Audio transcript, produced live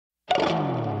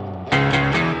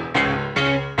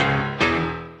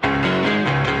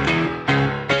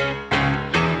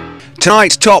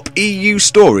Tonight's top EU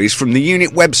stories from the EUnit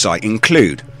website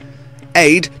include: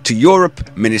 Aide to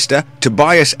Europe Minister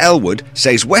Tobias Ellwood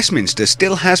says Westminster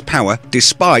still has power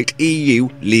despite EU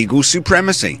legal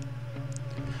supremacy.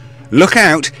 Look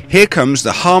out, here comes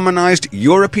the harmonised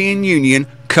European Union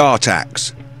car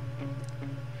tax.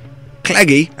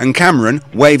 Clegg and Cameron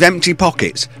wave empty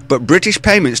pockets, but British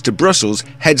payments to Brussels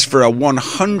heads for a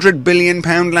 £100 billion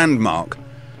landmark.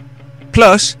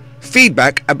 Plus,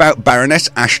 feedback about Baroness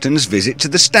Ashton's visit to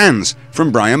the stands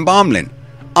from Brian Barmlin.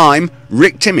 I'm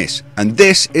Rick Timmis, and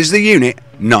this is the EUnit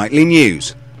Nightly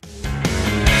News.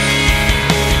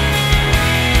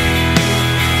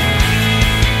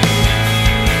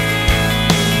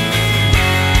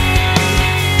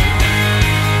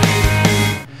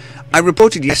 I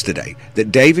reported yesterday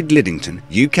that David Lidington,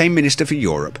 UK Minister for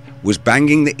Europe, was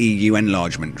banging the EU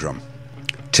enlargement drum.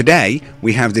 Today,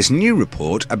 we have this new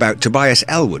report about Tobias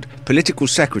Ellwood, Political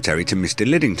Secretary to Mr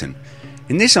Lidington.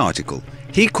 In this article,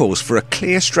 he calls for a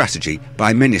clear strategy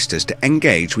by ministers to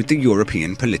engage with the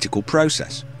European political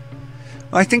process.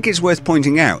 I think it's worth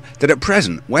pointing out that at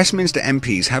present, Westminster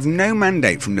MPs have no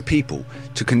mandate from the people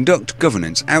to conduct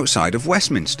governance outside of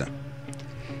Westminster.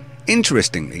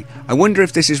 Interestingly, I wonder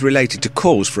if this is related to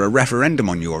calls for a referendum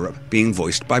on Europe being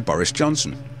voiced by Boris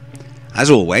Johnson. As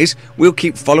always, we'll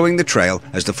keep following the trail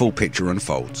as the full picture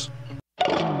unfolds.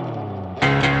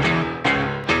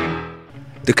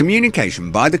 The communication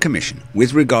by the Commission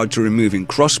with regard to removing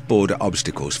cross-border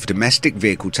obstacles for domestic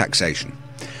vehicle taxation.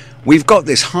 We've got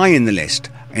this high in the list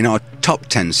in our top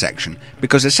 10 section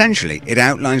because essentially it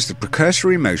outlines the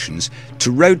precursory motions to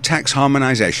road tax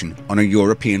harmonisation on a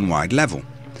European-wide level.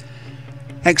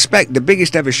 Expect the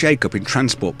biggest ever shake-up in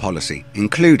transport policy,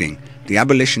 including the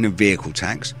abolition of vehicle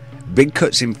tax, big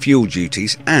cuts in fuel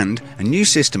duties and a new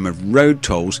system of road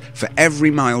tolls for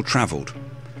every mile travelled.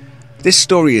 This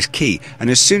story is key, and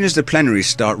as soon as the plenaries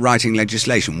start writing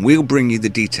legislation, we'll bring you the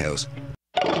details.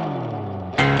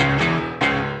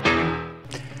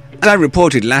 As I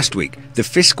reported last week, the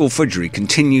fiscal fudgery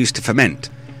continues to ferment.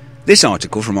 This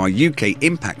article from our UK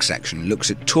Impact section looks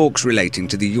at talks relating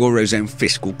to the Eurozone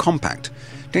Fiscal Compact.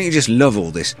 Don't you just love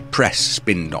all this press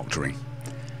spin doctoring?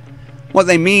 What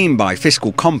they mean by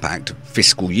fiscal compact,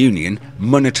 fiscal union,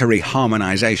 monetary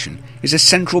harmonisation is a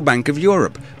central bank of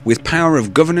Europe with power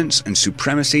of governance and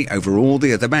supremacy over all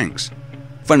the other banks.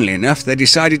 Funnily enough, they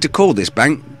decided to call this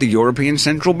bank the European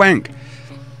Central Bank.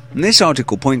 And this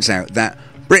article points out that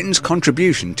Britain's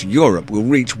contribution to Europe will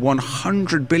reach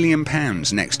 £100 billion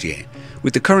next year,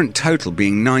 with the current total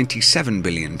being £97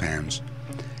 billion.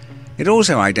 It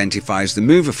also identifies the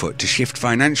move afoot to shift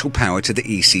financial power to the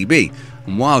ECB,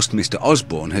 and whilst Mr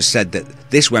Osborne has said that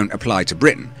this won't apply to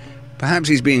Britain, perhaps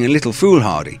he's being a little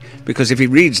foolhardy, because if he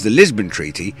reads the Lisbon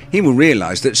Treaty, he will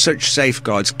realise that such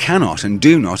safeguards cannot and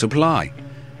do not apply.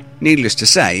 Needless to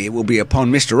say, it will be upon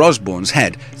Mr Osborne's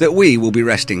head that we will be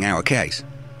resting our case.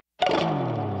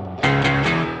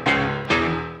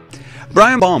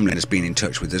 Brian Barmlin has been in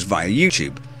touch with us via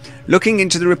YouTube. Looking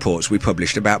into the reports we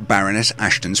published about Baroness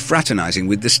Ashton's fraternising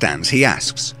with the stands, he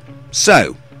asks,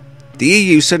 so, the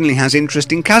EU suddenly has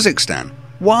interest in Kazakhstan.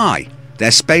 Why?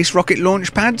 Their space rocket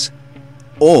launch pads?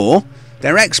 Or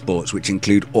their exports, which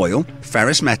include oil,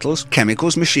 ferrous metals,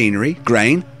 chemicals, machinery,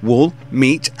 grain, wool,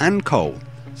 meat and coal.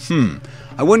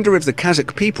 I wonder if the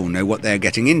Kazakh people know what they're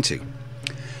getting into.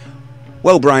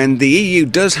 Well, Brian, the EU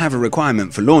does have a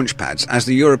requirement for launch pads as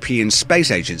the European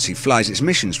Space Agency flies its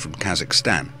missions from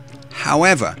Kazakhstan.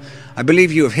 However, I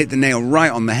believe you have hit the nail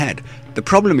right on the head. The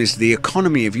problem is the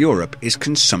economy of Europe is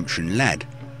consumption-led,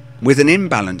 with an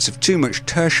imbalance of too much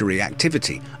tertiary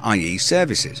activity, i.e.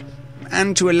 services,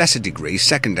 and to a lesser degree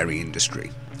secondary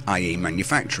industry, i.e.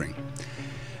 manufacturing.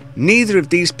 Neither of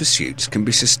these pursuits can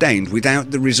be sustained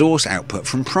without the resource output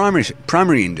from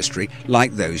primary industry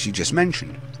like those you just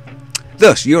mentioned.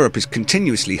 Thus, Europe is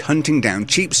continuously hunting down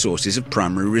cheap sources of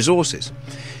primary resources.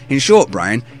 In short,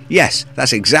 Brian, yes,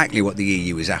 that's exactly what the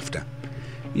EU is after.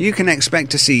 You can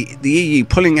expect to see the EU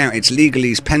pulling out its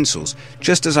legalese pencils,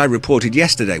 just as I reported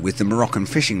yesterday with the Moroccan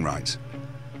fishing rights.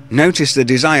 Notice the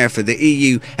desire for the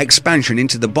EU expansion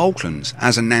into the Balkans,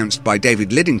 as announced by David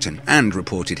Lidington and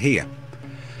reported here.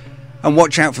 And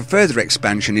watch out for further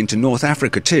expansion into North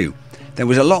Africa too. There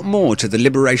was a lot more to the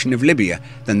liberation of Libya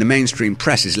than the mainstream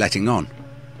press is letting on.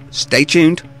 Stay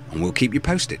tuned and we'll keep you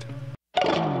posted.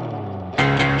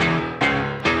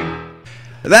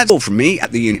 That's all from me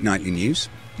at the EUnit Nightly News.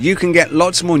 You can get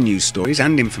lots more news stories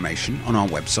and information on our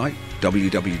website,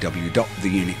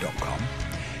 www.theunit.com.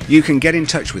 You can get in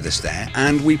touch with us there,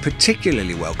 and we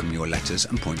particularly welcome your letters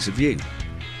and points of view.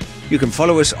 You can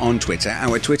follow us on Twitter.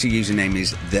 Our Twitter username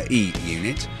is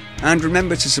TheEUnit. and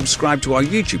remember to subscribe to our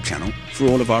YouTube channel for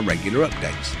all of our regular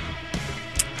updates.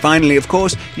 Finally, of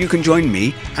course, you can join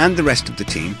me and the rest of the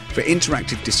team for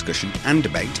interactive discussion and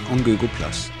debate on Google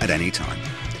Plus at any time.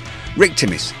 Rick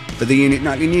Timmis for the EUnit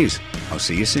Nightly News. I'll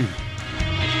see you soon.